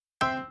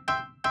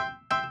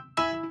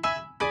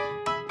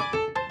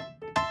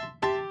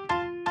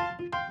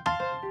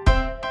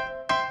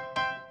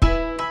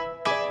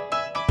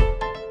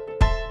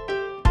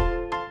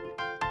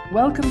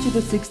Welcome to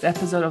the 6th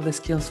episode of the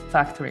Skills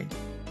Factory,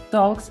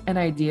 talks and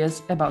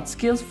ideas about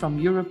skills from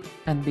Europe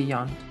and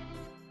beyond.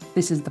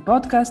 This is the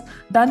podcast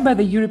done by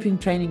the European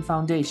Training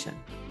Foundation,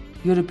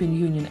 European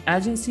Union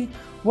agency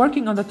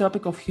working on the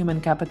topic of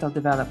human capital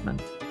development.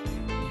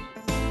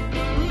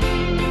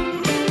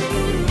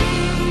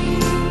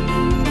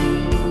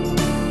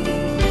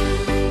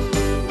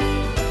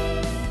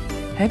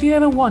 Have you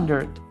ever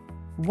wondered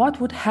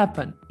what would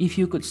happen if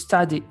you could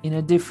study in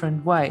a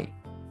different way?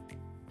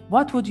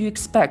 What would you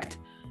expect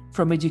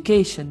from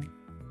education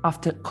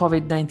after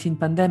COVID-19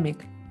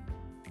 pandemic?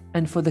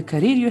 And for the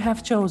career you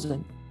have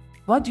chosen,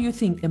 what do you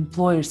think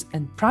employers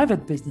and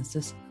private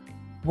businesses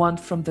want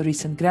from the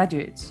recent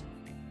graduates?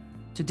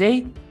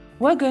 Today,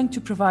 we're going to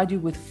provide you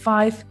with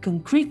 5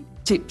 concrete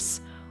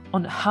tips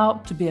on how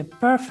to be a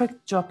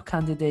perfect job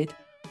candidate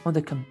on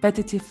the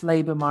competitive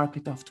labor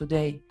market of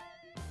today.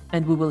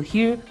 And we will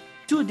hear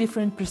 2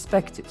 different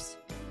perspectives,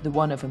 the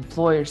one of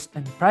employers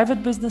and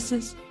private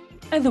businesses,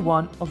 and the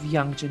one of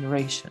young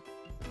generation.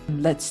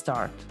 Let's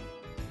start.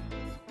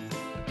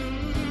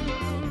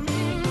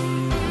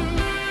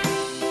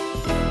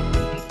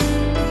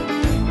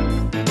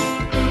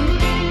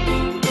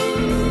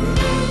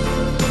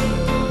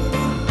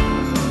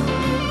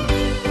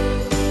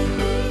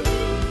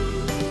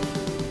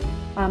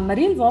 I'm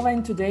Maria Lvova,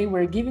 and today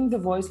we're giving the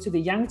voice to the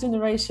young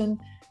generation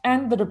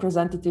and the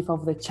representative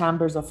of the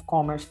Chambers of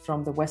Commerce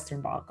from the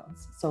Western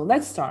Balkans. So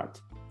let's start.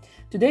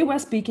 Today we're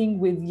speaking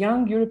with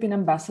young European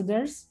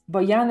ambassadors,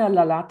 Bojana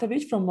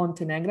Lalatovic from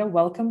Montenegro.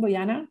 Welcome,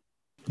 Bojana.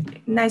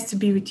 Nice to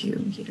be with you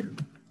here.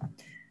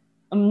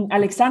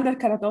 Alexander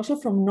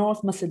Karatosho from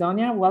North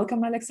Macedonia.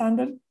 Welcome,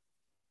 Alexander.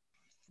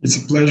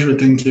 It's a pleasure.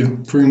 Thank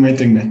you for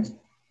inviting me.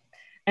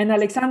 And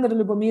Alexander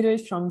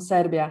Lubomirovic from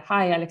Serbia.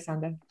 Hi,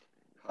 Alexander.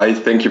 Hi,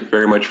 thank you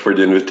very much for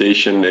the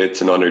invitation.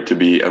 It's an honor to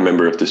be a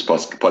member of this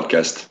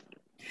podcast.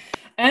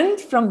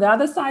 And from the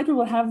other side, we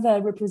will have the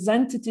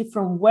representative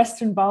from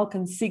Western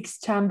Balkan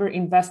 6th Chamber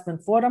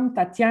Investment Forum,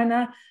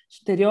 Tatiana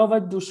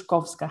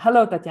Shteriova-Dushkovska.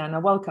 Hello, Tatiana.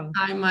 Welcome.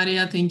 Hi,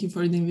 Maria. Thank you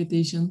for the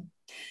invitation.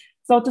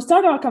 So to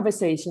start our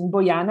conversation,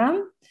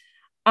 Bojana,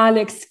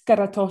 Alex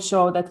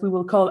Karatosho, that we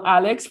will call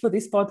Alex for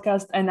this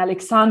podcast, and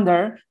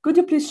Alexander, could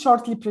you please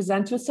shortly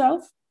present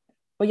yourself?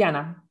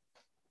 Bojana.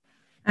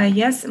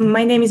 Yes,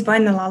 my name is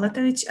Bojana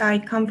Lalatovic. I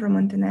come from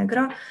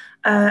Montenegro.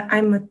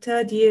 I'm a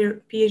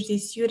third-year PhD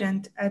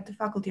student at the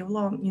Faculty of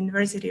Law,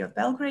 University of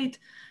Belgrade,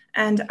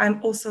 and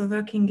I'm also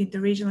working in the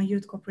Regional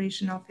Youth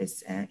Cooperation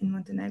Office in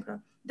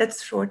Montenegro.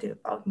 That's short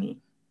about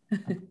me.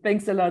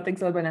 Thanks a lot,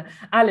 Bojana.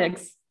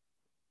 Alex.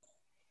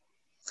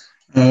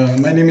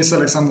 My name is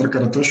Alexander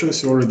Karatosho,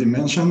 as you already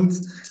mentioned.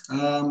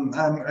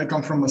 I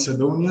come from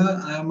Macedonia.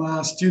 I'm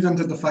a student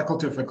at the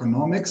Faculty of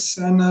Economics,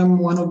 and I'm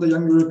one of the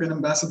young European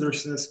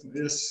ambassadors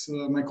as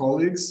my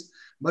colleagues.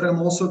 But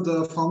I'm also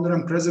the founder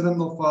and president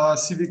of a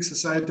civic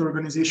society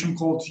organization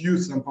called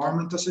Youth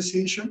Empowerment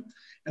Association,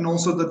 and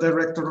also the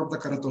director of the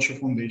Karatosho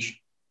Foundation.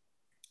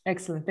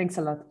 Excellent. Thanks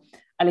a lot.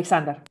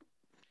 Alexander.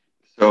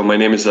 So my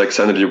name is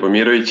Alexander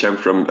Ljubomirovic. I'm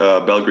from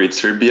Belgrade,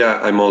 Serbia.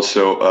 I'm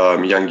also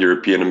a young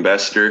European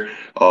ambassador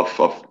of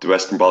the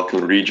Western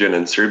Balkan region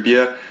and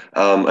Serbia.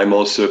 I'm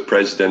also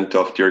president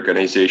of the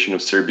Organization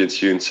of Serbian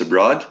Students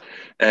Abroad.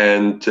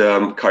 And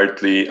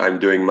currently, I'm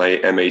doing my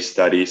MA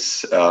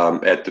studies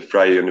at the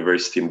Freie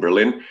University in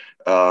Berlin.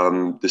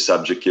 The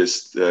subject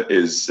is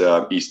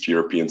East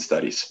European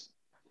Studies.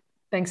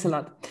 Thanks a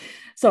lot.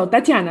 So,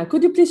 Tatiana,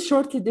 could you please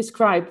shortly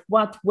describe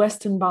what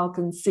Western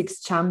Balkan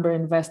 6th Chamber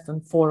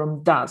Investment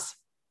Forum does?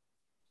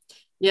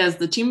 Yes,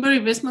 the Chamber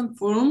Investment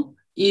Forum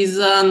is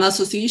an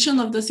association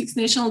of the 6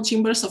 national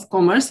chambers of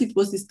commerce. It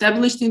was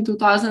established in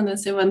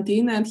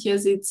 2017 and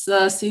has its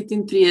seat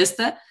in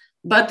Trieste,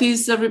 but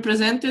is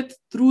represented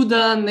through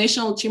the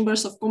national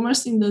chambers of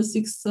commerce in the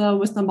 6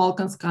 Western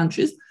Balkans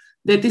countries.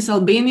 That is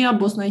Albania,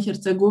 Bosnia and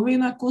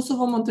Herzegovina,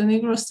 Kosovo,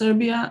 Montenegro,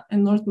 Serbia,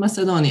 and North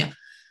Macedonia.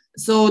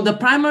 So the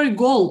primary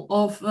goal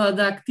of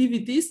the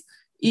activities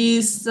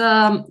is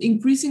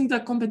increasing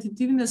the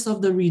competitiveness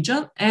of the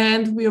region,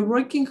 and we are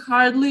working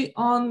hardly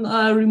on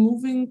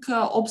removing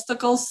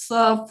obstacles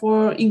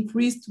for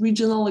increased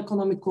regional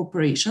economic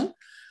cooperation.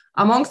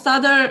 Amongst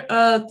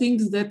other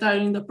things that are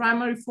in the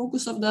primary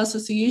focus of the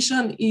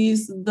association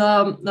is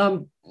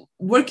the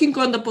working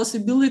on the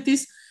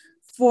possibilities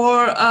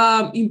for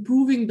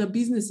improving the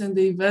business and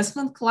the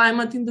investment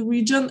climate in the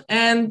region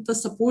and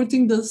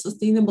supporting the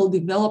sustainable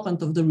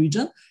development of the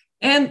region.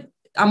 And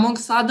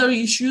amongst other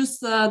issues,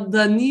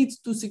 the need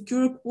to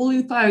secure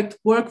qualified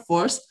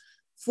workforce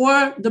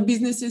for the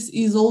businesses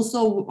is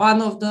also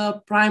one of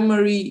the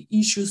primary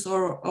issues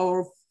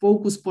or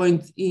focus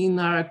points in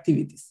our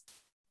activities.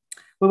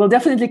 We will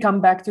definitely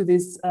come back to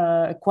this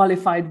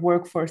qualified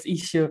workforce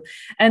issue.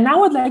 And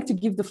now I'd like to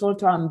give the floor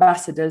to our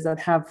ambassadors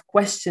that have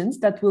questions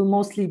that will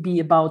mostly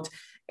be about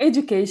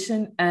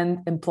education and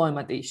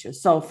employment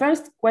issues. So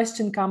first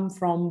question comes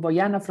from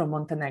Bojana from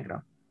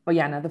Montenegro.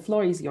 Bojana, the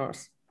floor is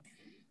yours.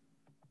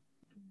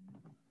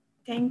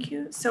 Thank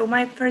you. So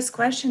my first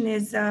question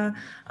is,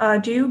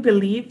 do you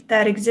believe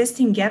that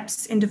existing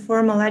gaps in the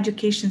formal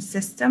education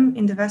system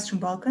in the Western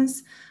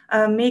Balkans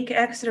make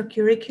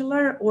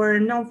extracurricular or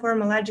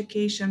non-formal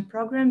education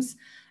programs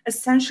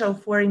essential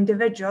for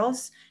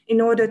individuals in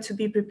order to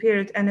be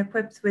prepared and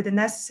equipped with the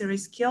necessary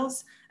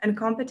skills and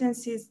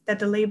competencies that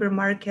the labor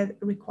market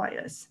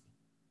requires?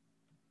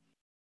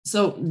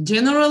 So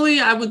generally,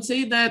 I would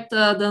say that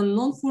the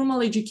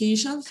non-formal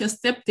education has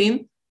stepped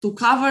in to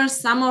cover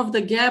some of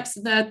the gaps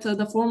that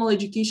the formal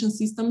education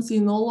systems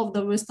in all of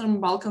the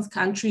Western Balkans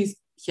countries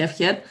have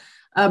had,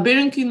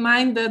 bearing in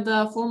mind that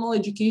the formal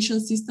education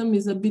system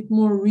is a bit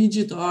more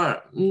rigid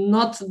or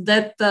not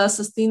that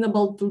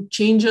sustainable to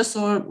changes,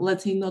 or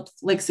let's say not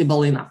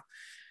flexible enough.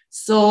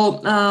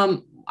 So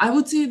I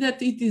would say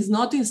that it is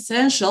not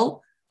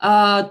essential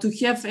to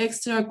have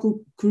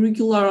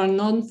extracurricular or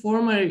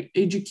non-formal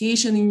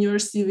education in your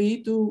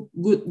CV to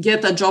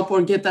get a job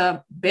or get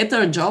a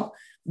better job.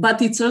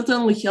 But it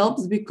certainly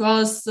helps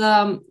because,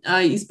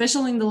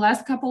 especially in the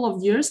last couple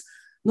of years,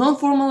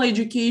 non-formal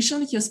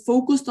education has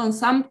focused on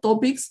some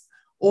topics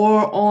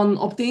or on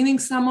obtaining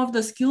some of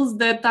the skills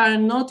that are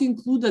not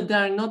included,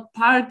 that are not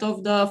part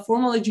of the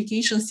formal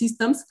education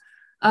systems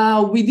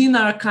within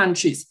our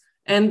countries.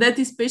 And that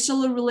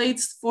especially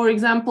relates, for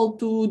example,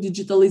 to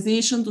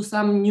digitalization, to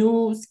some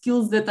new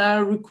skills that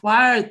are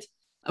required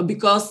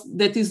because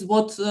that is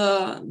what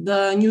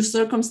the new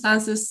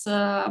circumstances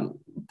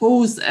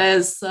pose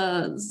as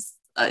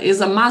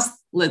a must,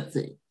 let's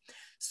say.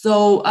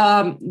 So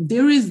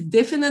there is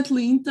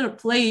definitely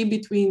interplay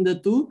between the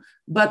two,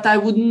 but I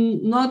would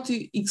not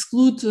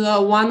exclude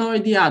one or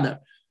the other.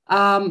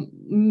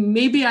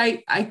 Maybe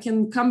I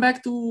can come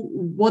back to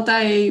what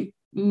I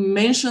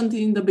mentioned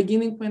in the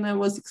beginning when I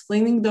was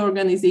explaining the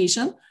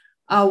organization.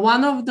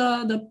 One of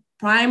the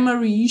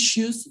primary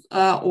issues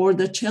or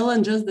the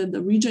challenges that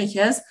the region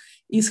has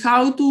is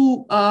how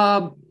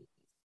to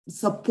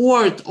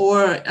support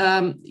or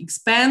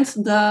expand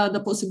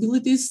the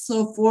possibilities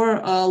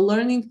for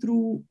learning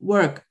through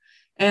work.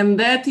 And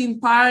that in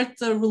part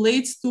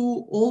relates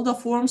to all the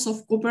forms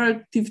of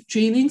cooperative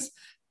trainings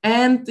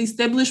and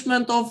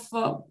establishment of,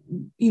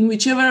 in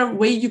whichever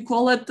way you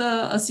call it,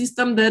 a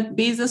system that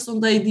bases on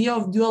the idea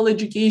of dual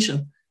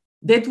education.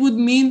 That would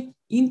mean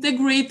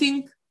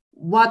integrating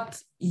what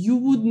you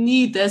would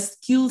need as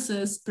skills,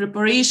 as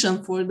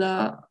preparation for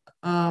the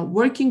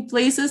working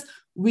places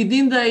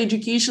within the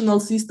educational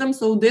system.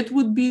 So that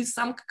would be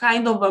some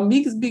kind of a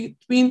mix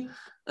between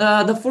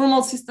the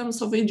formal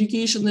systems of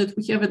education that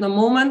we have at the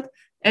moment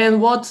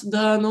and what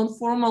the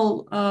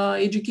non-formal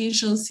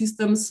education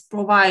systems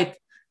provide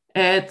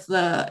at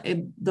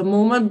the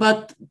moment,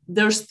 but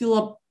there's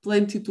still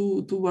plenty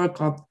to work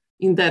on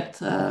in that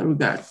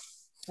regard.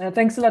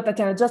 Thanks a lot,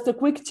 Tatiana. Just a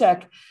quick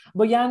check.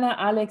 Bojana,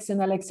 Alex,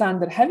 and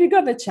Alexander, have you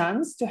got the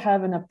chance to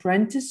have an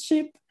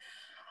apprenticeship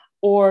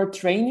or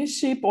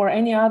traineeship or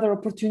any other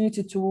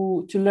opportunity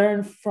to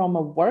learn from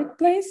a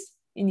workplace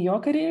in your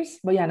careers?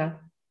 Bojana?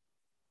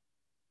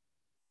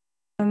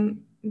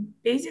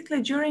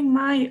 Basically, during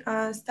my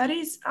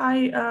studies,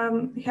 I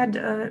had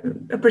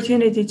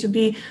opportunity to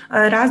be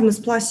Erasmus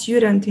Plus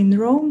student in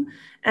Rome.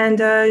 And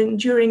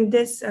during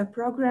this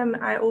program,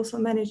 I also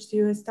managed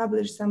to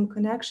establish some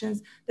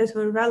connections that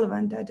were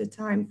relevant at the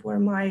time for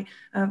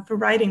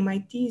writing my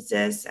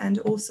thesis and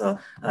also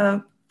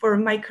for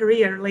my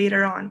career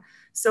later on.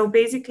 So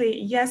basically,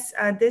 yes,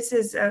 this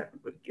is a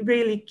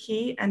really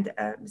key and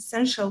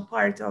essential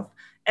part of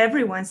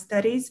everyone's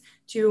studies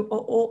to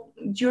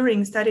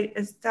during study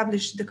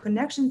establish the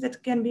connections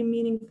that can be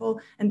meaningful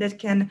and that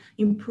can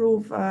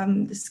improve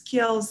the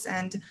skills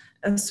and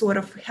sort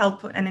of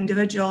help an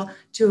individual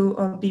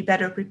to be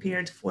better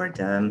prepared for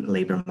the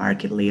labor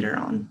market later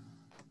on.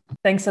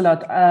 Thanks a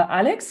lot.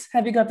 Alex,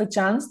 have you got the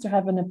chance to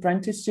have an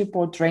apprenticeship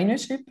or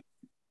traineeship?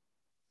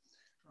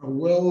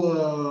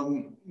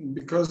 Well,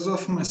 because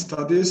of my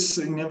studies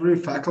in every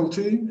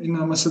faculty in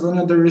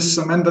Macedonia, there is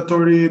a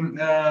mandatory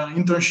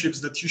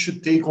internships that you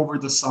should take over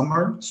the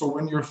summer. So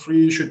when you're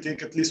free, you should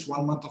take at least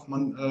 1 month of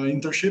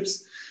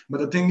internships. But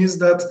the thing is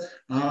that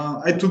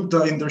I took the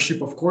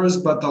internship, of course,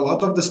 but a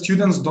lot of the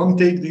students don't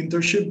take the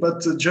internship,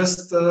 but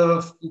just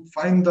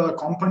find a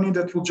company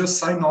that will just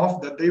sign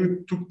off that they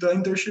took the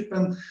internship,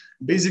 and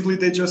basically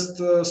they just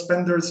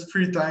spend their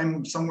free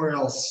time somewhere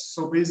else.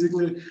 So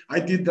basically I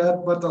did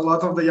that, but a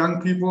lot of the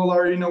young people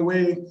are in a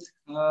way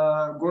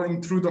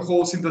going through the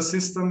holes in the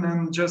system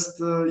and just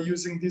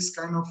using this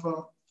kind of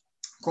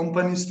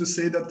companies to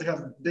say that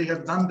they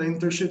have done the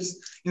internships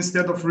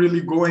instead of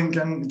really going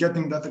and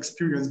getting that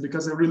experience,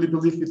 because I really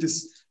believe it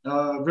is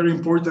very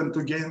important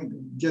to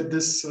get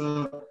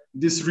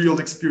this real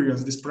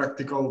experience, this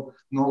practical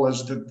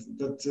knowledge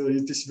that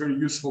it is very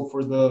useful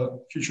for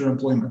the future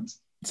employment.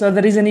 So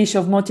there is an issue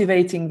of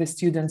motivating the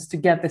students to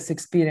get this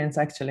experience,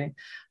 actually,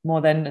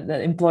 more than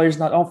the employers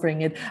not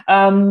offering it.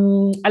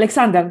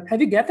 Alexander,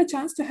 have you got the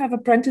chance to have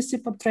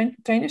apprenticeship or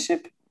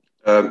traineeship?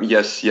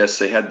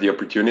 Yes, I had the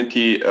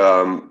opportunity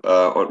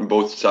on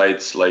both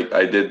sides. Like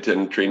I did a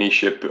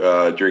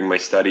traineeship during my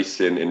studies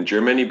in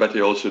Germany, but I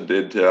also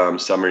did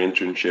summer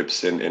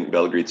internships in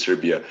Belgrade,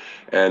 Serbia.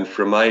 And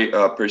from my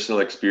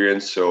personal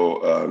experience,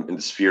 so in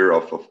the sphere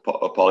of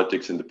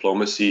politics and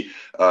diplomacy,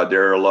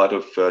 there are a lot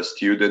of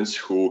students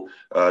who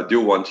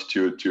do want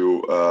to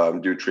do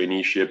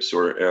traineeships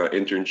or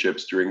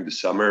internships during the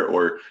summer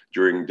or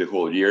during the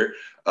whole year.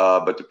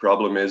 But the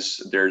problem is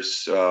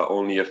there's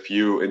only a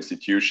few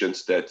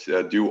institutions that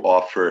do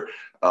offer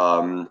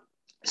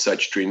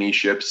such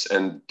traineeships,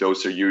 and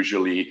those are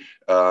usually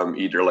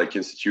either like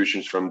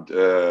institutions from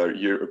the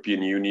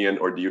European Union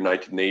or the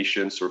United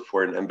Nations or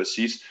foreign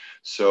embassies.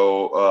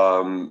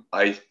 So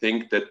I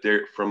think that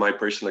there, from my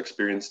personal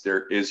experience,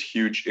 there is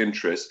huge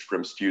interest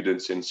from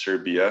students in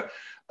Serbia.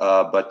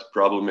 But the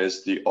problem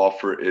is the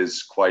offer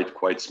is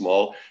quite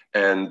small,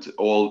 and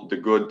all the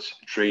good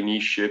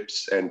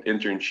traineeships and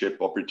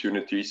internship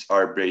opportunities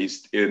are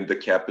based in the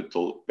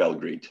capital,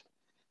 Belgrade.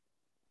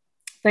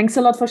 Thanks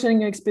a lot for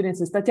sharing your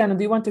experiences. Tatiana,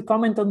 do you want to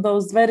comment on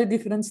those very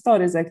different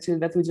stories actually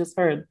that we just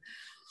heard?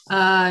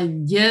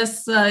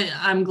 Yes,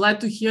 I'm glad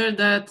to hear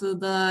that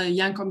the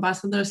young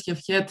ambassadors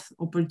have had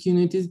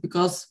opportunities,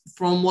 because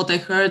from what I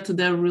heard,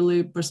 they're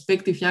really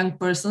prospective young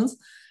persons.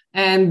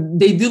 And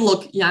they do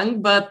look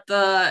young, but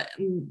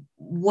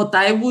what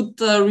I would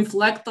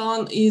reflect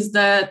on is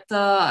that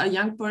a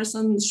young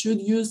person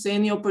should use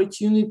any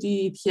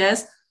opportunity it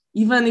has,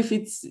 even if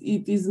it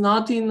is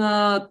not in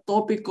a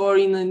topic or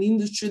in an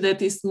industry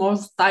that is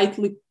most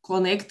tightly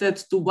connected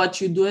to what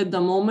you do at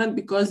the moment,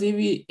 because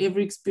every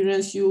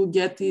experience you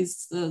get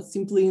is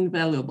simply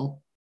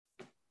invaluable.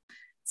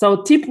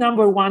 So tip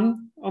number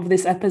one of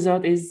this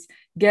episode is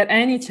get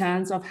any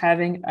chance of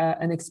having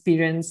an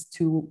experience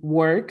to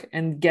work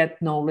and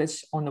get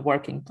knowledge on the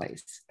working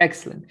place.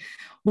 Excellent.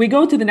 We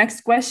go to the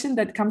next question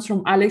that comes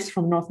from Alex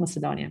from North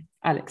Macedonia.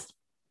 Alex.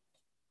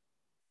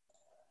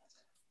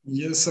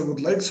 Yes, I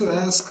would like to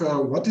ask,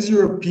 what is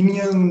your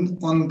opinion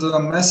on the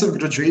massive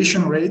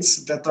graduation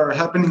rates that are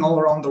happening all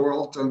around the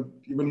world,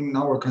 even in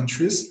our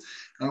countries,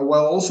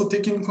 while also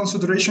taking in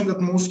consideration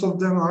that most of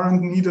them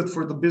aren't needed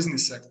for the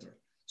business sector?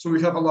 So we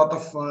have a lot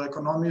of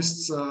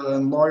economists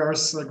and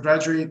lawyers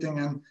graduating,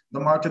 and the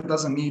market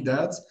doesn't need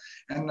that.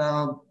 And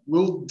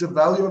will the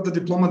value of the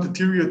diploma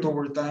deteriorate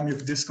over time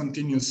if this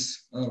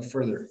continues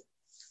further?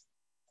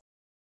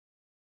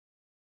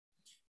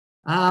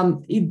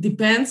 It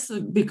depends,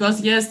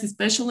 because yes,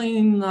 especially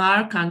in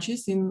our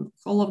countries, in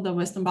all of the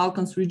Western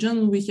Balkans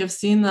region, we have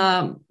seen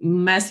a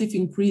massive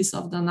increase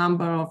of the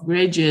number of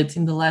graduates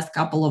in the last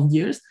couple of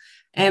years.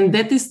 And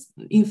that is,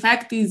 in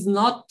fact, is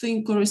not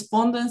in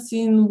correspondence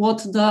in what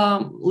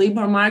the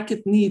labor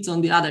market needs,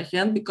 on the other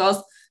hand,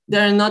 because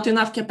there are not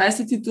enough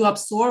capacity to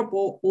absorb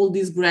all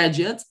these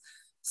graduates.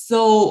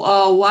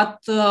 So what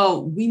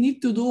we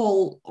need to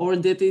do, or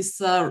that is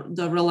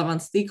the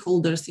relevant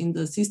stakeholders in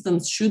the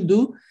systems should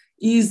do,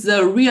 is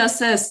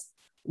reassess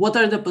what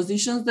are the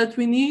positions that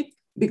we need,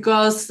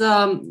 because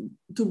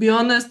to be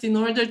honest, in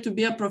order to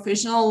be a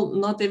professional,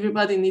 not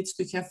everybody needs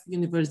to have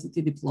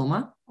university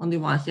diploma, on the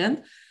one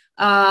hand.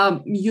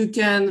 You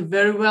can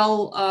very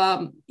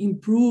well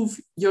improve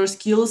your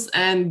skills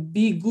and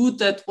be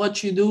good at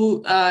what you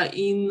do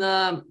in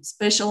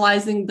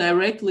specializing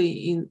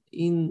directly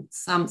in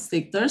some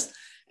sectors.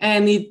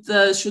 And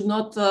it should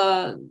not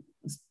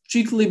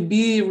strictly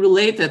be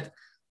related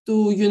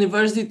to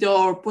university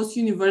or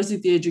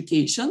post-university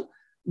education.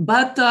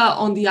 But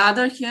on the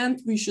other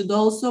hand, we should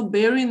also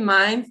bear in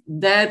mind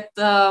that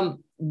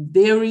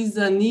there is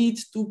a need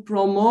to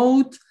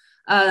promote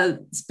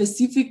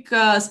specific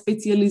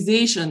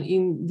specialization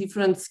in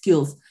different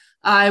skills.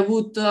 I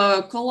would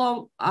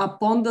call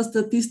upon the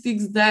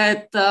statistics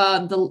that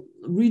the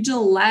region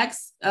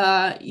lacks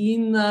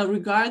in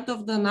regard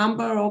of the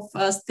number of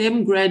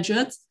STEM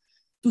graduates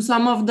to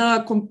some of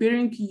the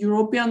comparing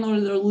European or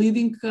the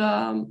leading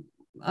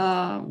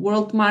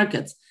world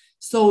markets.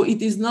 So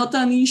it is not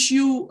an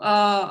issue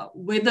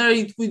whether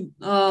it would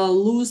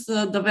lose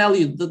the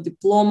value, the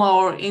diploma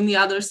or any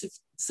other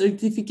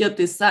certificate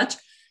as such,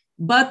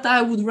 but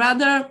I would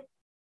rather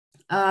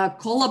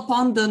call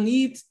upon the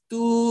need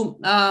to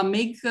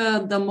make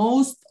the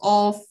most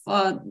of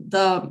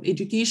the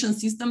education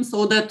system,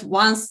 so that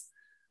once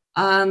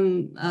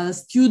a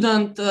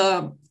student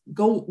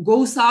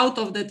goes out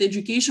of that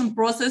education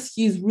process,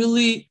 he's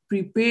really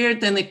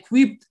prepared and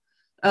equipped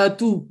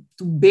to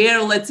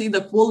bear, let's say,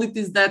 the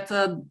qualities that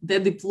the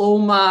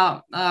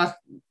diploma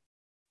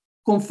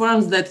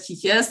confirms that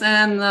he has.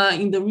 And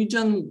in the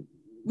region,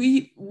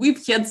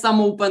 we've had some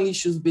open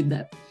issues with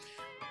that.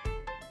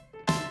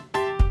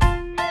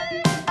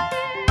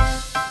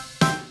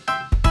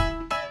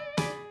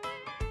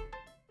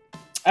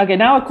 Okay,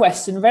 now a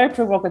question, very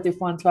provocative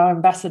one to our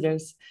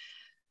ambassadors.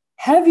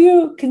 Have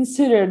you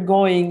considered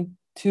going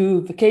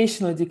to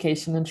vocational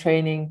education and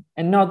training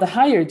and not the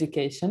higher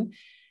education?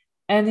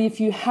 And if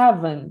you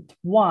haven't,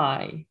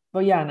 why?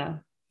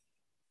 Bojana?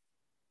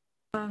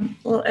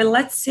 Well,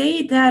 let's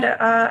say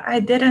that I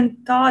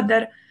didn't thought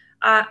that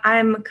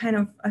I'm kind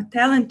of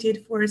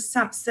talented for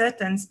some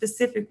certain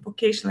specific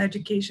vocational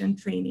education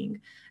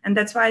training. And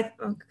that's why I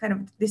kind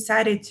of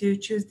decided to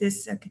choose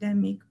this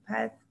academic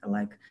path,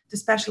 like to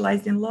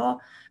specialize in law.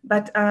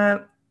 But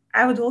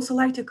I would also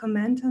like to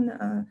comment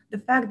on the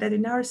fact that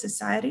in our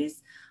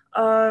societies,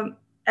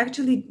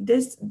 actually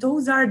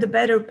those are the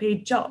better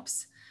paid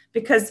jobs,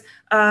 because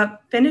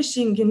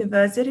finishing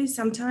university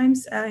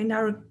sometimes in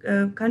our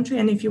country,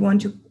 and if you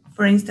want to,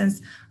 for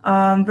instance,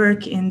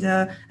 work in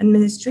the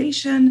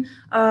administration,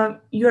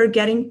 you're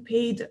getting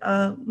paid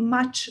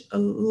much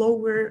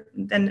lower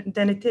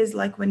than it is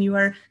like when you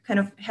are kind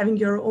of having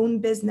your own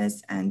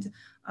business and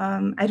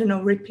I don't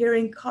know,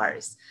 repairing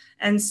cars.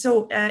 And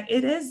so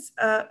it is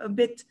a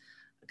bit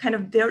kind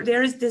of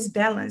there is this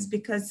balance,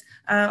 because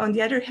on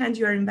the other hand,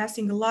 you are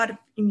investing a lot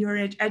in your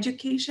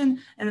education,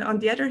 and on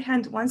the other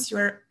hand, once you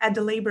are at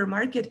the labor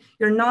market,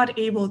 you're not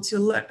able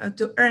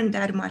to earn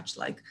that much,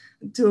 like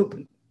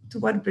to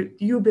what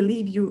you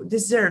believe you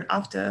deserve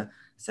after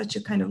such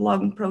a kind of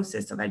long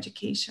process of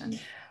education.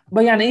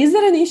 Bojana, is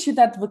there an issue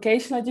that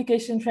vocational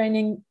education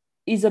training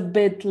is a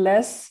bit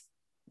less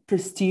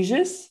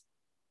prestigious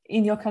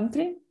in your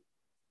country?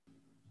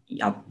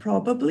 Yeah,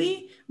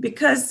 probably,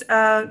 because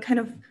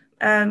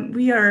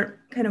we are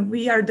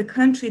the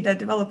country that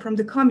developed from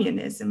the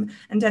communism,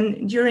 and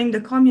then during the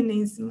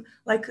communism,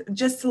 like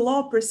just a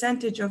low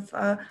percentage of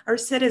our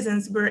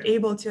citizens were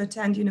able to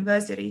attend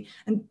university,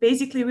 and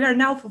basically we are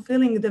now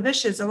fulfilling the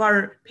wishes of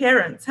our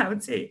parents, I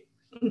would say,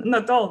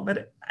 not all,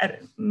 but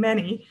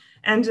many,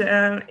 and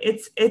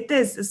it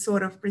is a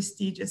sort of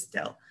prestigious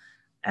still,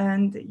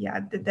 and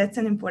yeah, that's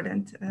an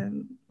important.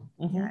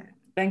 Yeah.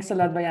 Thanks a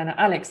lot, Bojana.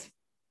 Alex,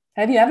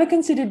 have you ever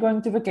considered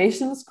going to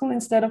vocational school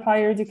instead of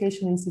higher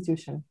education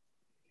institution?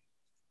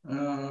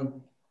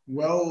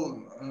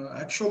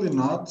 Actually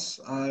not.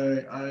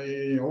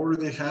 I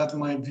already had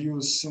my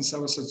views since I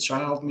was a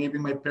child. Maybe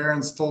my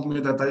parents told me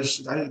that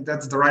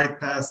that's the right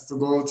path to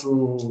go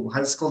to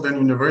high school, then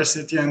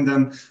university, and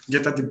then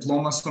get a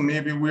diploma. So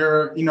maybe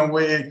we're in a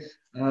way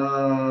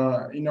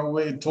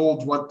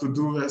told what to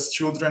do as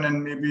children,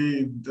 and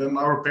maybe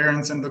our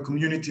parents and the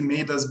community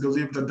made us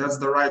believe that that's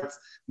the right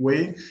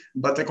way.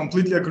 But I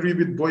completely agree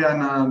with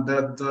Bojana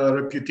that the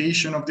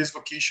reputation of these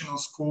vocational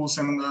schools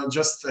and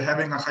just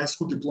having a high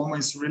school diploma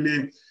is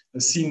really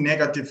seen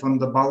negative on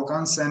the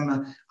Balkans.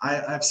 And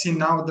I've seen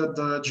now that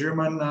the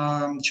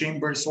German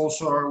chambers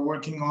also are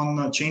working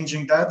on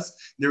changing that.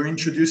 They're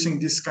introducing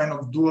this kind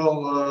of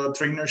dual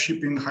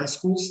trainership in high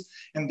schools,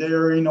 and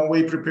they're in a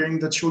way preparing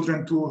the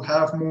children to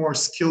have more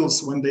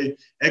skills when they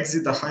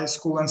exit the high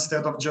school,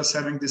 instead of just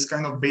having this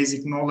kind of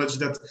basic knowledge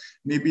that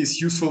maybe is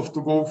useful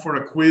to go for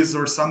a quiz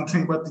or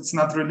something, but it's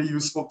not really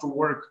useful to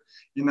work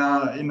in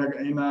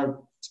a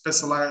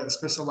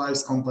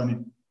specialized company.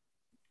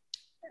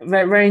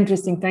 Very, very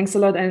interesting. Thanks a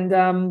lot. And,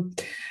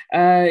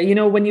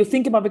 when you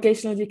think about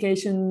vocational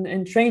education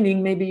and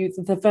training, maybe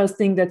the first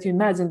thing that you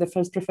imagine, the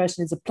first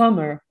profession is a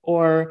plumber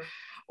or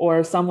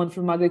someone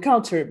from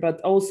agriculture, but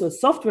also a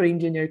software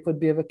engineer could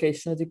be a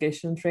vocational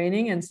education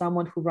training, and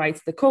someone who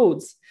writes the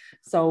codes.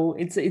 So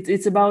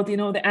it's about,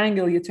 the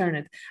angle you turn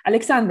it.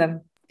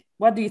 Alexander,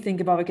 what do you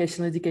think about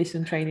vocational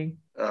education training?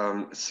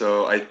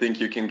 So I think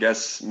you can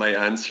guess my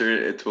answer.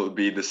 It will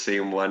be the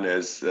same one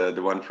as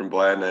the one from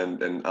Bojana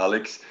and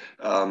Alex.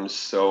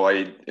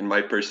 In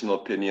my personal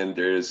opinion,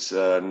 there is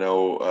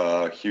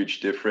no huge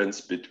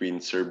difference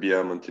between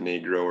Serbia,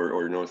 Montenegro,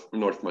 or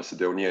North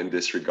Macedonia in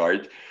this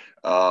regard.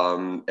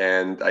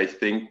 And I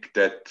think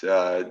that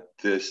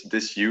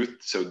this youth,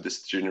 so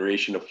this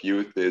generation of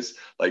youth is,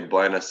 like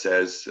Bojana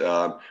says,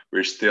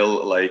 we're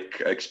still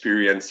like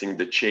experiencing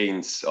the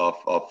chains of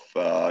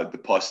the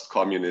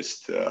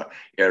post-communist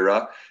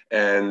era.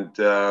 And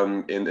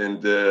in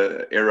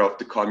the era of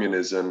the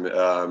communism,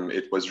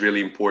 it was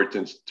really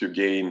important to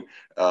gain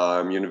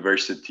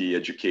university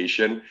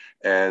education,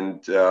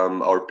 and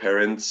our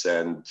parents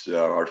and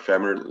our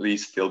family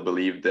still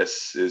believe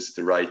this is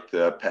the right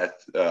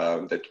path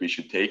that we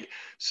should take.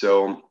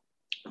 So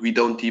we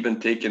don't even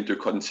take into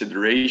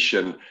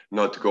consideration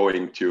not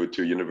going to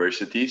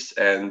universities.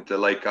 And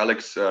like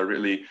Alex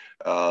really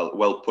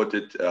well put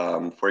it,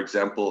 for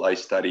example, I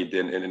studied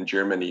in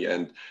Germany,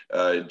 and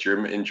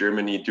in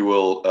Germany,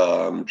 dual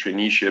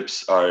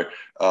traineeships are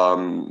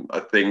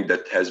a thing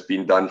that has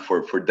been done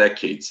for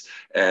decades.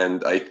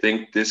 And I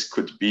think this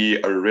could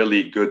be a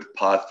really good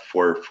path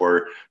for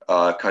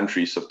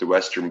countries of the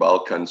Western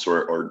Balkans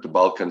or the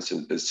Balkans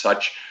as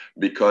such,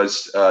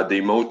 because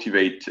they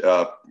motivate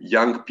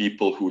young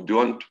people who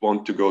don't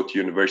want to go to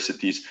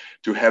universities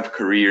to have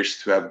careers,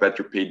 to have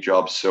better paid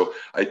jobs. So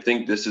I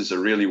think this is a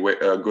really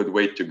good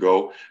way to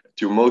go,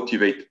 to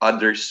motivate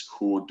others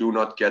who do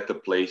not get a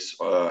place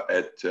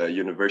at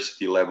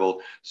university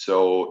level.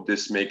 So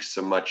this makes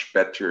a much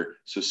better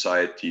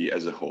society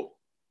as a whole.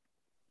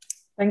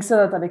 Thanks a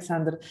lot,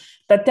 Alexander.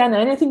 Tatiana,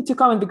 anything to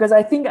comment? Because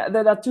I think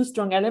there are two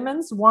strong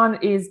elements. One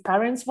is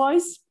parents'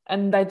 voice,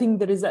 and I think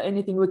there is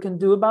anything we can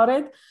do about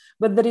it.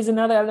 But there is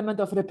another element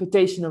of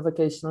reputation of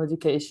vocational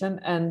education,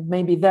 and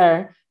maybe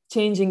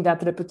changing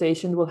that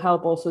reputation will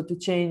help also to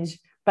change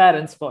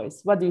parents'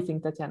 voice. What do you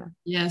think, Tatiana?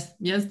 Yes,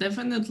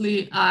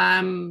 definitely.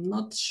 I'm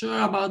not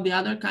sure about the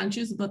other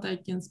countries, but I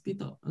can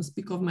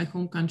speak of my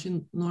home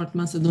country, North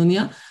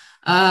Macedonia.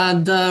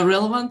 The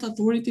relevant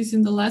authorities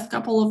in the last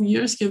couple of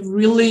years have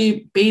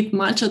really paid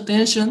much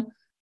attention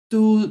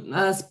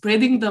to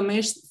spreading the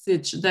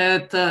message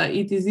that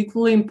it is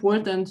equally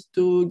important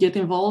to get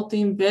involved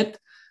in VET.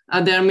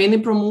 There are many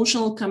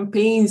promotional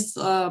campaigns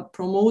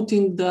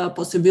promoting the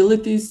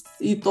possibilities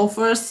it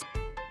offers.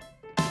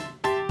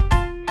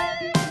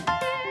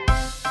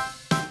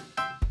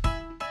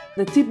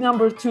 The tip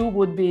number 2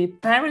 would be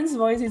parents'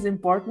 voice is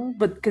important,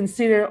 but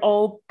consider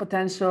all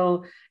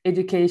potential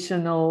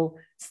educational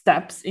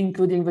steps,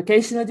 including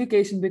vocational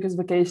education, because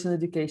vocational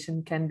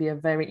education can be a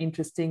very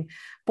interesting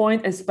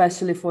point,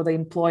 especially for the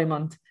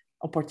employment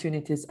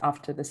opportunities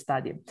after the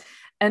study.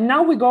 And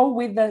now we go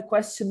with the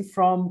question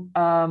from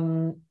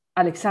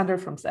Alexander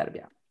from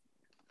Serbia.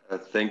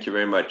 Thank you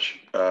very much.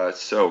 Are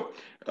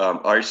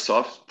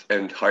soft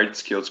and hard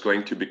skills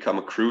going to become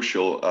a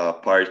crucial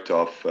part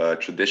of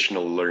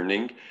traditional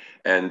learning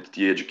and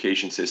the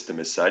education system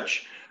as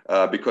such,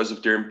 because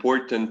of their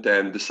important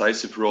and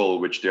decisive role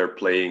which they're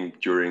playing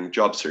during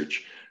job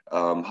search?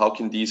 How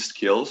can these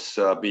skills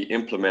be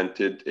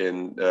implemented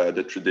in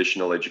the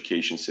traditional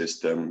education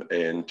system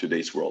in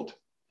today's world?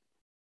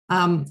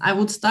 I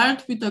would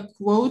start with a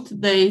quote.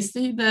 They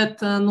say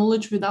that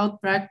knowledge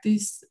without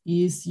practice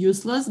is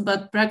useless,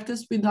 but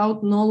practice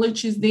without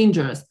knowledge is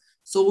dangerous.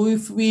 So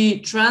if we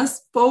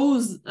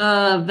transpose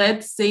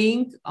that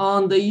saying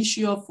on the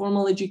issue of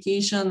formal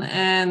education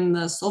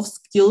and soft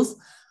skills,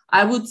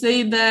 I would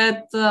say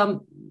that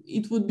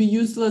it would be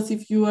useless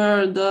if you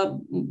are the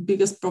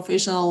biggest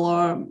professional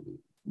or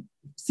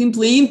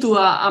simply into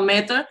a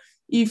matter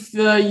if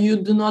you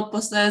do not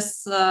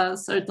possess a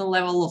certain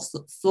level of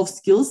soft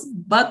skills.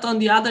 But on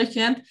the other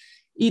hand,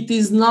 it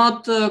is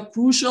not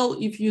crucial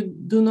if you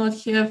do not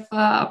have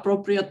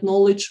appropriate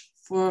knowledge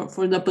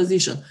for the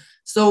position.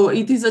 So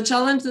it is a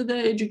challenge that the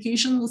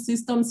educational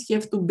systems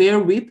have to bear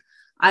with.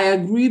 I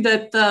agree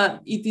that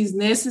it is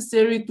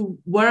necessary to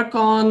work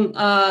on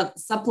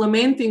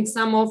supplementing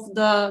some of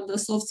the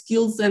soft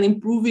skills and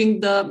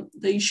improving the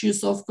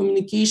issues of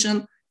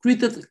communication,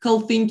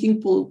 critical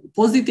thinking,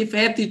 positive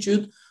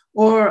attitude,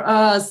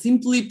 or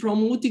simply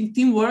promoting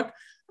teamwork.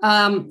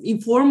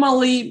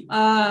 Informally,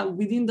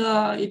 within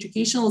the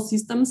educational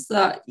systems,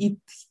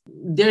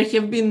 there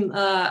have been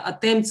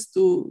attempts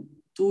to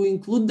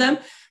include them,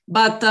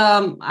 but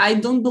I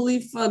don't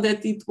believe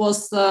that it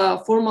was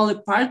formally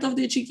part of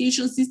the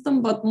education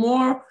system, but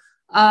more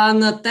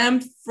an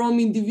attempt from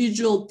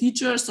individual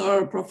teachers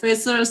or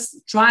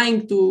professors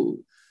trying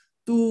to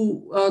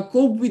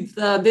cope with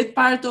that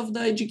part of the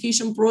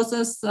education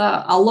process,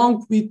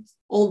 along with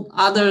all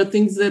other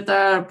things that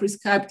are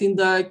prescribed in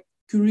the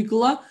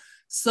curricula.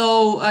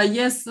 So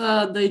yes,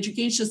 the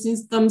education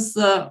systems,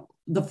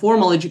 the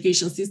formal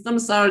education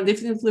systems are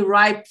definitely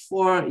ripe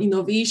for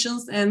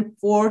innovations and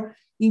for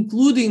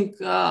including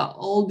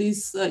all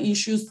these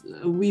issues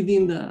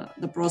within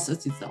the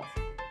process itself.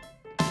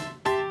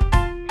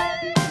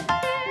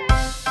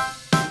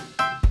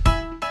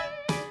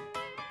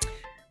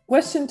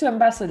 Question to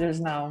ambassadors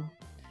now.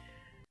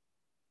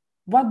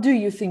 What do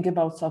you think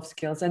about soft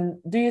skills?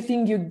 And do you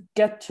think you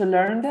get to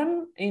learn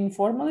them in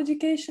formal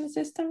education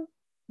system?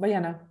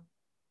 Bojana.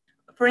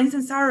 For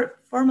instance, our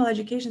formal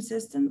education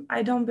system,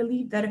 I don't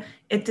believe that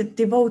it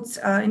devotes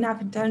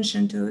enough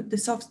attention to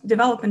the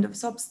development of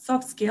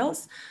soft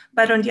skills.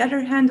 But on the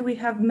other hand, we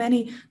have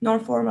many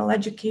non-formal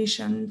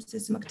education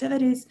system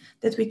activities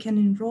that we can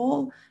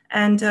enroll,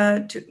 and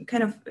to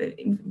kind of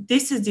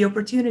this is the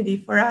opportunity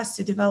for us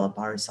to develop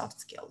our soft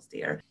skills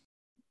there.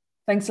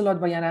 Thanks a lot,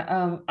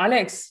 Bojana.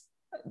 Alex,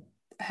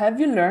 have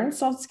you learned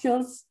soft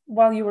skills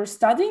while you were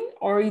studying,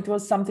 or it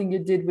was something you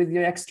did with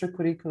your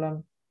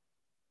extracurriculum?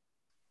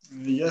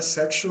 Yes,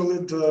 actually,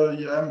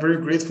 I'm very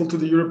grateful to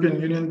the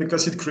European Union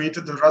because it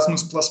created the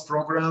Erasmus Plus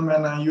program,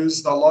 and I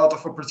used a lot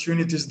of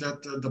opportunities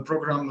that the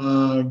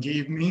program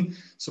gave me.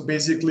 So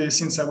basically,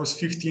 since I was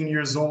 15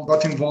 years old,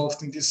 got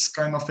involved in this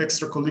kind of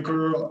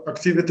extracurricular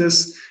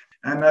activities.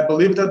 And I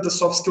believe that the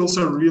soft skills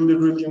are really,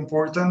 really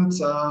important.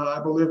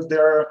 I believe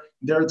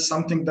they're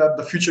something that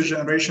the future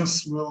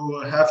generations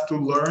will have to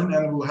learn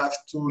and will have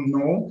to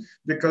know,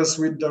 because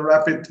with the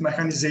rapid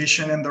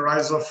mechanization and the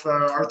rise of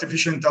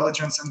artificial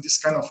intelligence and this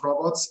kind of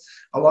robots,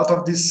 a lot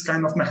of these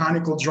kind of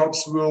mechanical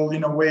jobs will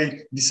in a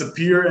way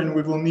disappear, and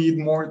we will need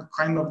more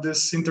kind of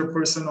this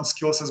interpersonal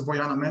skills, as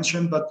Bojana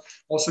mentioned, but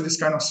also this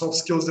kind of soft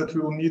skills that we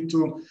will need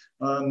to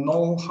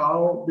know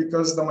how,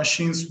 because the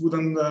machines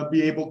wouldn't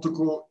be able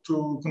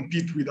to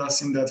compete with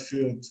us in that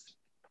field.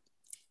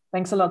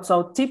 Thanks a lot.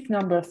 So tip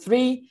number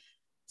 3,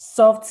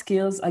 soft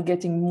skills are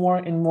getting more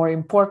and more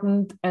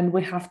important, and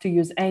we have to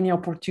use any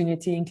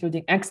opportunity,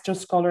 including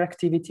extrascholar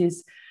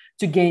activities,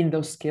 to gain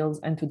those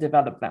skills and to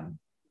develop them.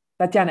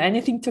 Tatiana,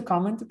 anything to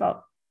comment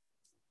about?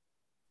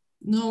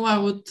 No, I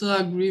would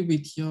agree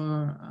with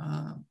your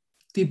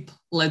tip,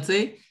 let's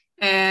say.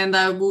 And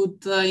I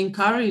would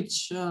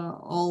encourage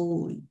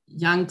all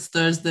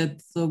youngsters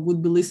that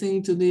would be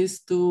listening to this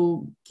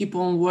to keep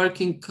on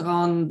working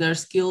on their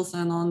skills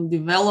and on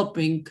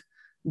developing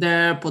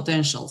their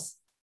potentials.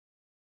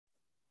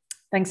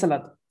 Thanks a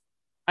lot.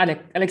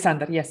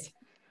 Alexander, yes.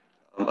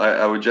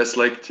 I would just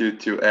like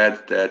to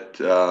add that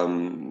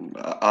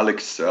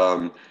Alex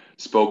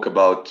spoke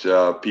about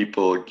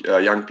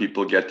young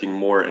people getting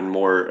more and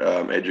more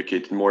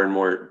educated, more and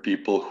more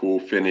people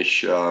who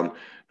finish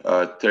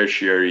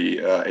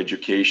tertiary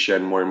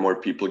education, more and more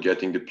people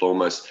getting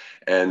diplomas.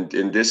 And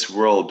in this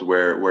world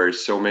where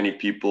so many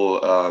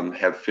people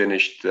have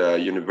finished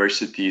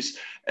universities,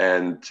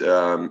 and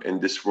in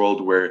this world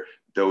where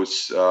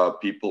those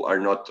people are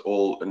not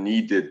all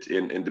needed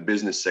in the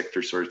business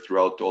sectors or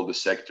throughout all the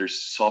sectors,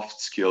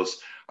 soft skills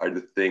are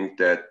the thing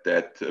that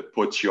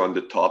puts you on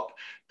the top,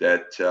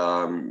 that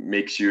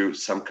makes you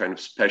some kind of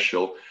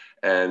special,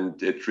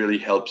 and it really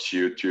helps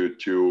you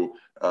to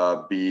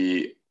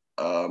be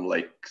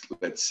like,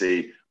 let's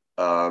say,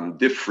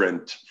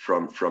 different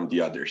from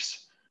the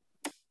others.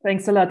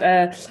 Thanks a lot.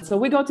 So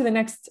we go to the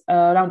next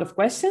round of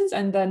questions,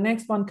 and the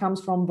next one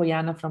comes from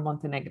Bojana from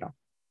Montenegro.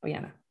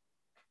 Bojana.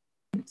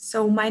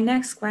 So my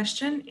next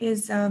question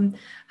is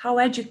how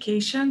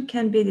education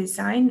can be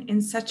designed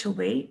in such a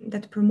way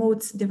that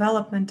promotes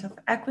development of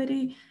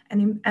equity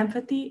and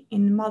empathy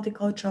in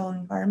multicultural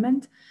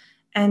environment,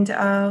 and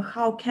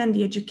how can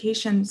the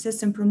education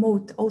system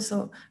promote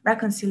also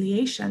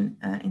reconciliation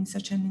in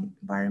such an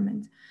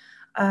environment?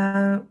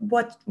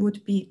 What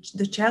would be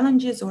the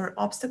challenges or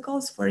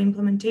obstacles for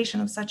implementation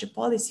of such a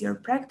policy or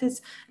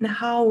practice, and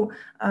how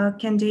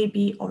can they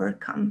be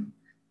overcome?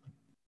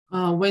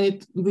 When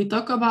we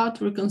talk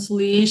about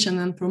reconciliation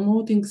and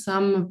promoting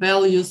some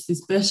values,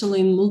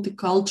 especially in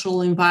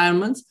multicultural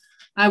environments,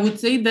 I would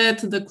say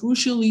that the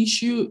crucial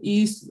issue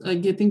is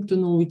getting to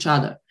know each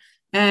other.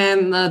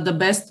 And the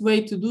best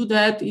way to do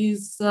that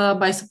is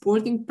by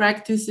supporting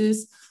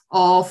practices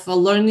of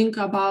learning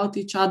about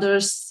each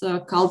other's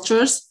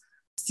cultures,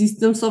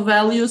 systems of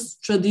values,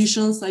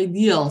 traditions,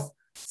 ideals.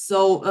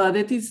 So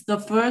that is the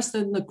first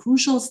and the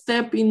crucial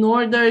step in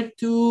order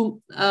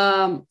to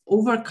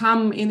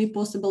overcome any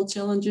possible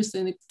challenges,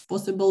 any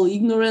possible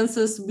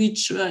ignorances,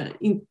 which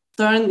in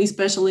turn,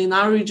 especially in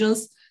our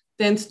regions,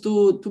 tend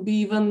to be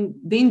even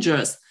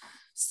dangerous.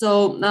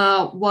 So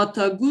what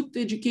a good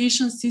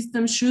education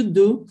system should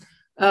do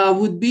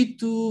would be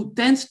to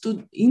tend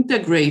to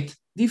integrate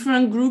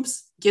different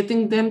groups,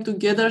 getting them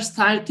together,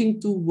 starting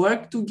to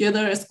work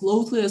together as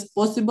closely as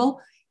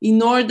possible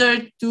in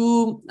order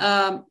to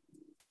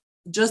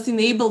just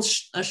enable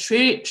a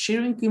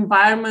sharing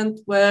environment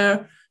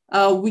where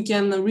we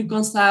can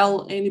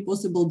reconcile any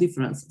possible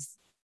differences.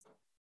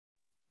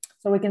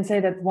 So we can say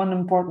that one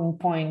important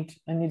point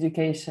in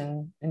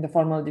education, in the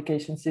formal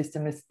education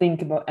system, is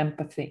think about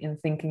empathy and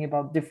thinking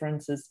about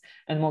differences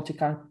and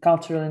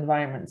multicultural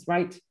environments,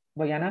 right,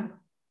 Bojana?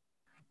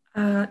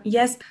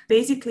 Yes,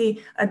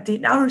 basically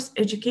our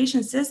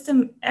education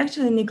system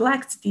actually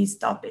neglects these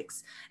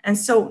topics. And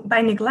so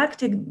by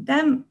neglecting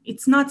them,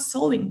 it's not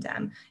solving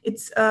them.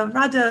 It's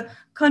rather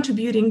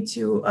contributing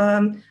to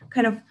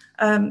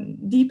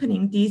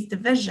deepening these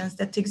divisions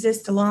that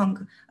exist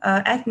along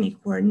ethnic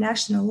or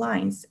national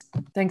lines.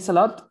 Thanks a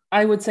lot.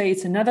 I would say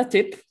it's another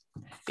tip.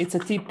 It's a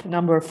tip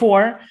number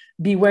 4,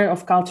 beware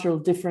of cultural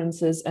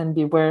differences and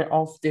beware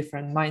of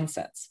different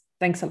mindsets.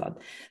 Thanks a lot.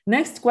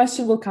 Next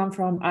question will come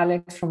from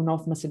Alex from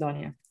North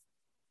Macedonia.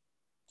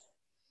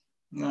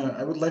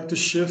 I would like to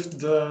shift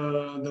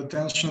the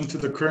attention to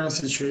the current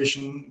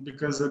situation,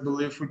 because I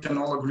believe we can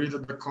all agree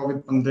that the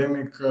COVID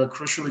pandemic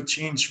crucially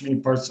changed many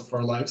parts of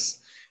our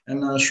lives,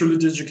 and surely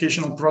the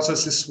educational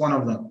process is one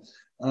of them.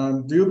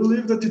 Do you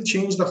believe that it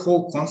changed the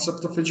whole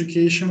concept of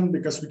education?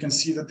 Because we can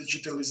see the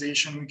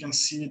digitalization, we can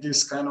see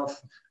this kind of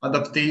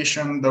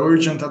adaptation, the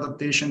urgent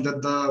adaptation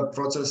that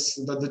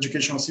the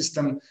educational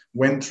system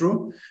went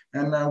through.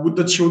 And would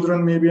the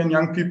children maybe and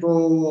young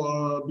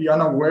people be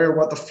unaware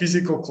what a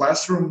physical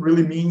classroom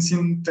really means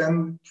in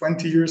 10,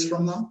 20 years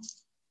from now?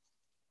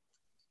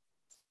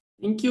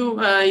 Thank you.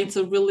 It's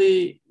a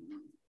really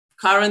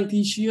current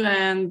issue,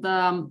 and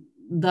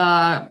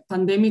the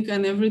pandemic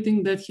and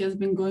everything that has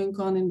been going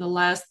on in the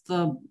last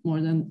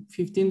more than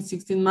 15,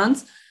 16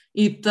 months,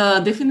 it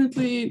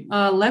definitely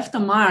left a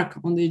mark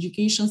on the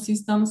education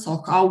system,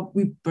 so how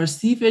we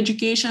perceive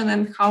education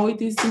and how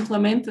it is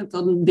implemented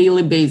on a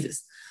daily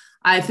basis.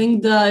 I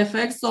think the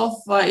effects of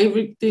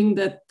everything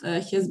that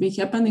has been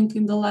happening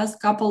in the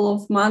last couple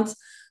of months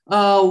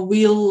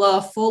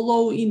will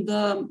follow in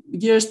the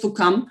years to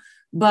come.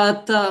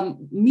 But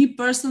me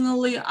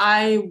personally,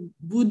 I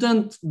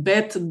wouldn't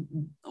bet,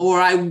 or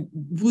I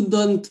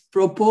wouldn't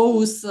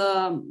propose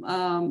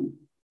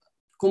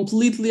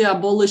completely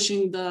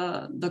abolishing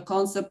the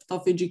concept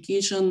of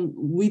education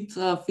with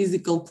a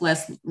physical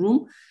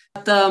classroom.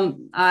 But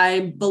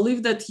I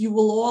believe that you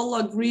will all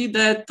agree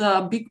that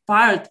a big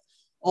part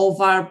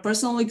of our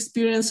personal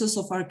experiences,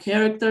 of our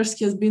characters,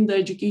 has been the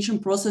education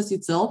process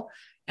itself.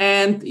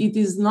 And it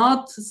is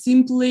not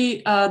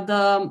simply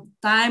the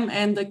time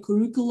and the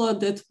curricula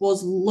that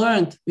was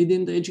learned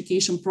within the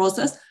education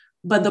process,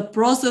 but the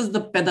process,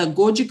 the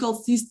pedagogical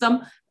system,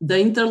 the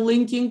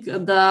interlinking,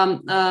 the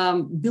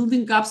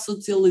building up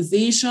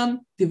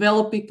socialization,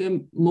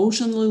 developing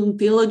emotional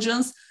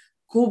intelligence,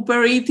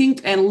 cooperating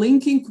and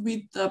linking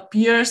with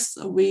peers,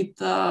 with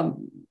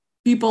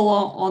people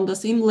on the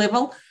same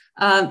level.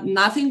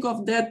 Nothing of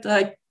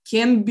that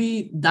can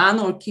be done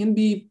or can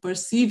be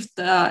perceived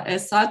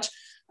as such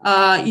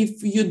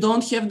if you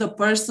don't have the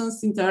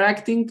persons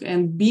interacting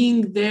and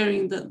being there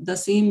in the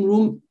same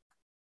room,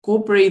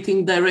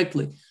 cooperating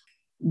directly.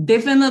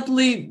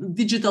 Definitely,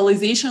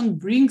 digitalization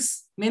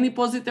brings many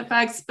positive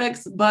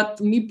aspects,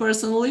 but me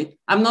personally,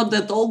 I'm not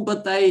that old,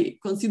 but I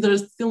consider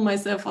still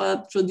myself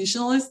a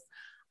traditionalist.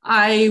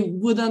 I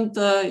wouldn't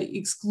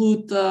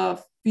exclude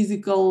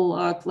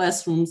physical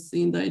classrooms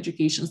in the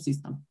education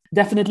system.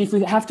 Definitely, if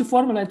we have to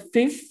formulate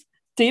fifth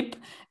tip,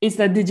 is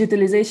that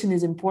digitalization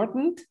is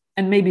important,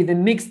 and maybe the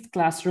mixed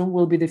classroom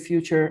will be the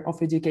future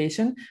of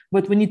education,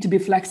 but we need to be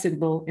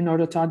flexible in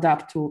order to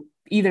adapt to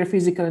either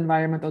physical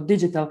environment or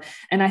digital.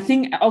 And I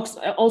think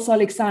also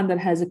Alexander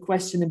has a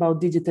question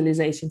about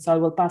digitalization, so I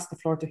will pass the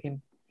floor to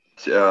him.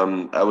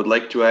 I would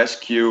like to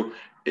ask you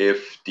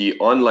if the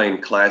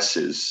online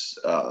classes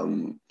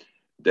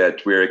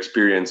that we're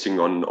experiencing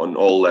on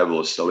all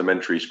levels,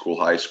 elementary school,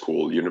 high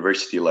school,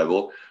 university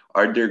level,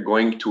 are they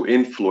going to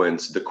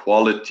influence the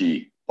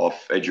quality of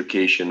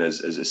education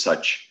as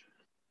such?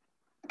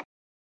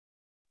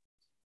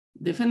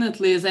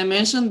 Definitely. As I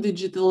mentioned,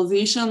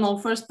 digitalization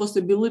offers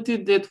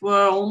possibilities that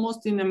were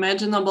almost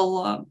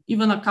unimaginable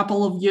even a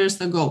couple of years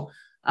ago.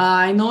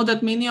 I know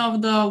that many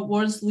of the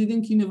world's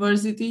leading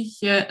universities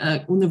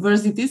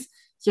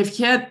have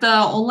had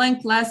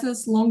online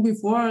classes long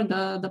before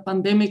the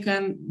pandemic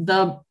and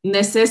the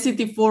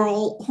necessity for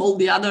all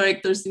the other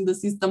actors in the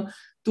system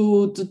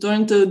to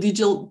turn to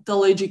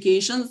digital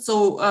education.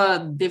 So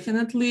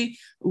definitely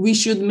we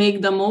should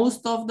make the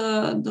most of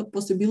the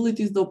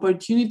possibilities, the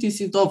opportunities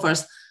it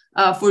offers.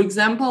 For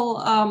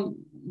example,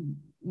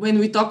 when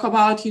we talk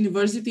about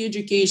university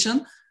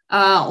education,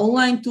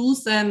 online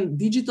tools and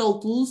digital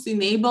tools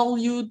enable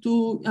you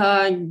to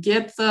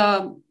get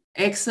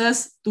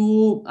access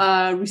to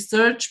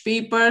research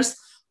papers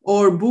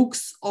or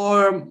books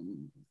or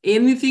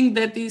anything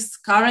that is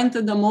current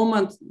at the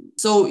moment.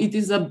 So it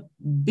is a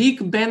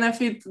big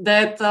benefit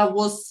that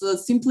was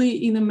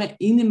simply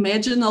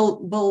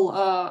unimaginable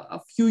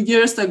a few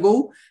years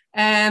ago.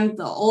 And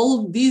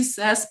all these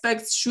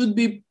aspects should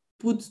be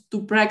put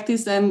to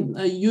practice and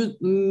you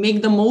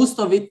make the most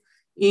of it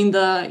in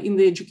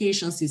the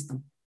education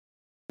system.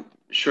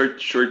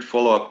 Short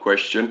follow-up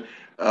question.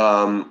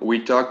 We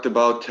talked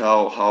about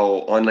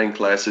how online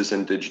classes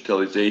and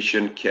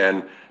digitalization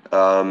can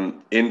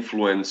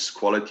influence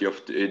quality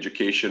of the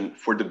education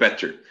for the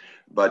better.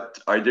 But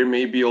are there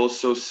maybe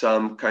also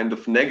some kind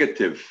of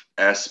negative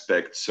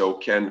aspects? So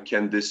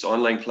can this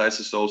online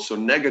classes also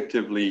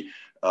negatively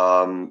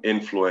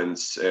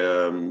influence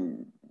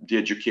the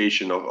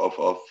education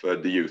of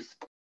the youth?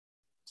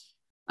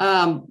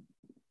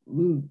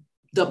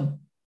 The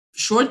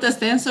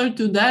shortest answer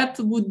to that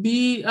would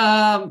be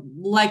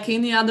like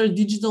any other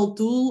digital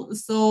tool.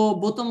 So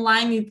bottom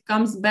line, it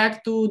comes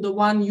back to the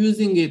one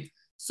using it.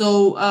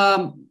 So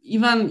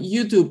even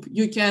YouTube,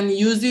 you can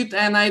use it.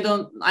 And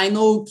I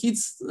know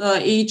kids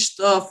aged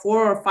 4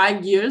 or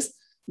 5 years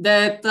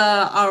that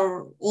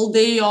are all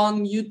day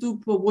on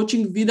YouTube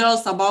watching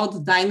videos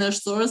about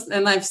dinosaurs.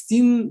 And I've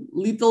seen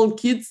little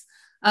kids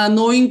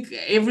knowing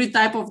every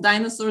type of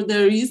dinosaur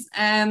there is.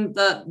 And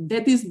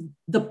that is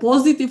the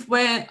positive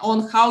way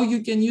on how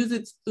you can use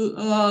it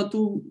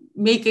to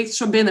make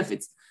extra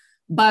benefits.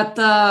 But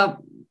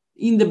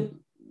in the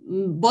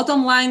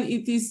bottom line,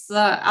 it is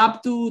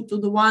up to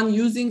the one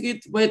using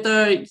it,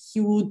 whether he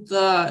would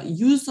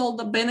use all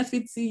the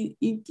benefits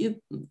it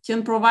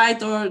can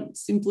provide or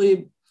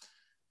simply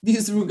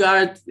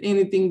disregard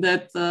anything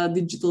that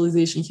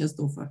digitalization has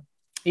to offer.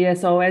 Yeah,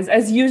 so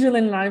as usual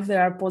in life,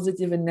 there are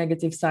positive and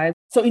negative sides.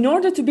 So in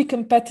order to be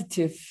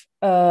competitive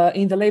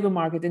in the labor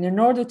market and in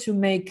order to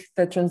make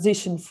the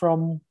transition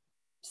from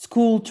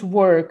school to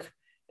work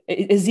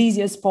as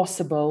easy as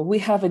possible, we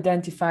have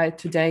identified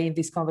today in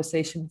this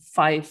conversation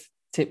 5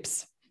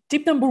 tips.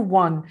 Tip number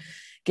 1,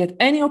 get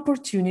any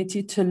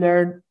opportunity to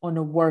learn on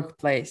a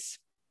workplace.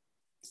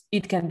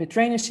 It can be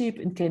traineeship,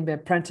 it can be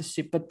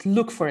apprenticeship, but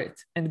look for it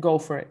and go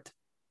for it.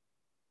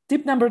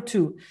 Tip number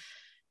 2,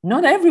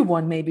 not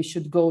everyone maybe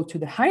should go to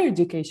the higher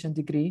education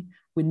degree.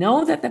 We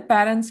know that the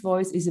parents'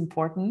 voice is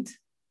important.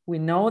 We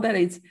know that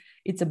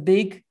it's a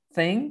big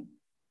thing,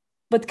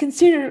 but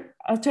consider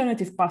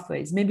alternative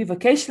pathways, maybe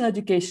vocational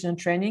education and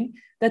training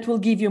that will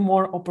give you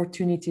more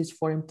opportunities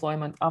for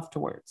employment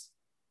afterwards.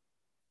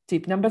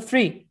 Tip number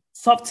 3,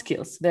 soft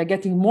skills. They're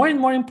getting more and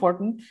more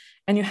important,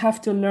 and you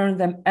have to learn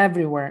them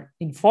everywhere,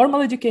 in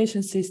formal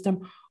education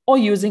system or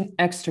using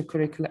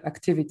extracurricular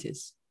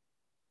activities.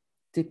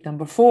 Tip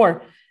number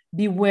 4,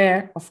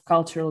 beware of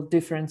cultural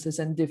differences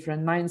and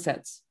different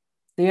mindsets.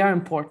 They are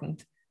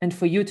important. And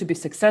for you to be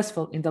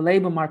successful in the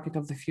labor market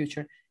of the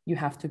future, you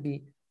have to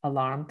be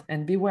alarmed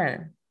and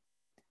beware.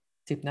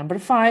 Tip number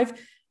 5,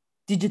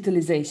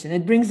 digitalization.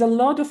 It brings a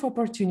lot of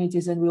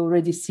opportunities and we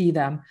already see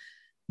them,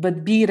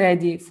 but be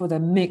ready for the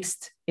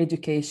mixed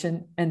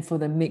education and for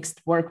the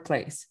mixed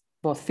workplace,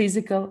 both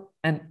physical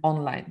and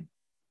online.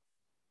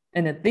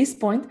 And at this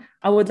point,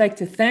 I would like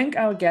to thank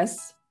our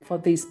guests for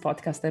this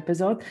podcast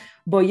episode.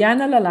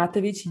 Bojana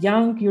Lalatovic,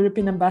 Young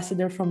European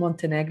Ambassador from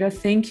Montenegro.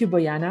 Thank you,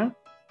 Bojana.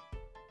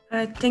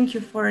 Thank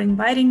you for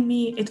inviting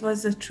me. It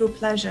was a true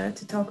pleasure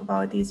to talk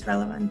about these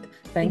relevant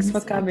things.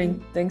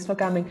 Thanks for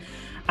coming.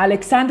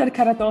 Alexander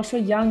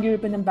Karatosho, Young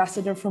European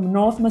Ambassador from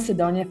North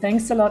Macedonia.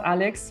 Thanks a lot,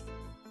 Alex.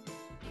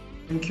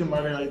 Thank you,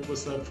 Maria. It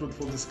was a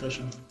fruitful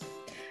discussion.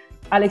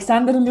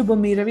 Alexander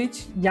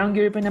Ljubomirovic, Young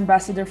European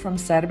Ambassador from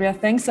Serbia.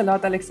 Thanks a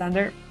lot,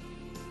 Alexander.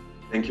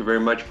 Thank you very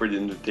much for the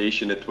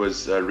invitation. It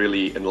was a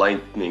really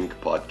enlightening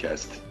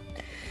podcast.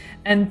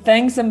 And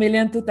thanks a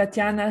million to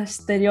Tatiana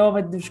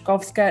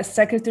Steryova-Dushkovska,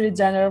 Secretary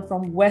General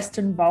from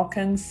Western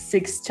Balkans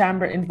 6th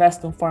Chamber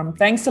Investment Forum.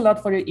 Thanks a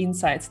lot for your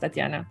insights,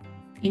 Tatiana.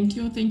 Thank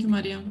you,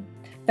 Maria.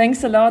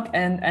 Thanks a lot,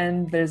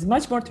 and there's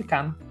much more to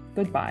come.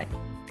 Goodbye.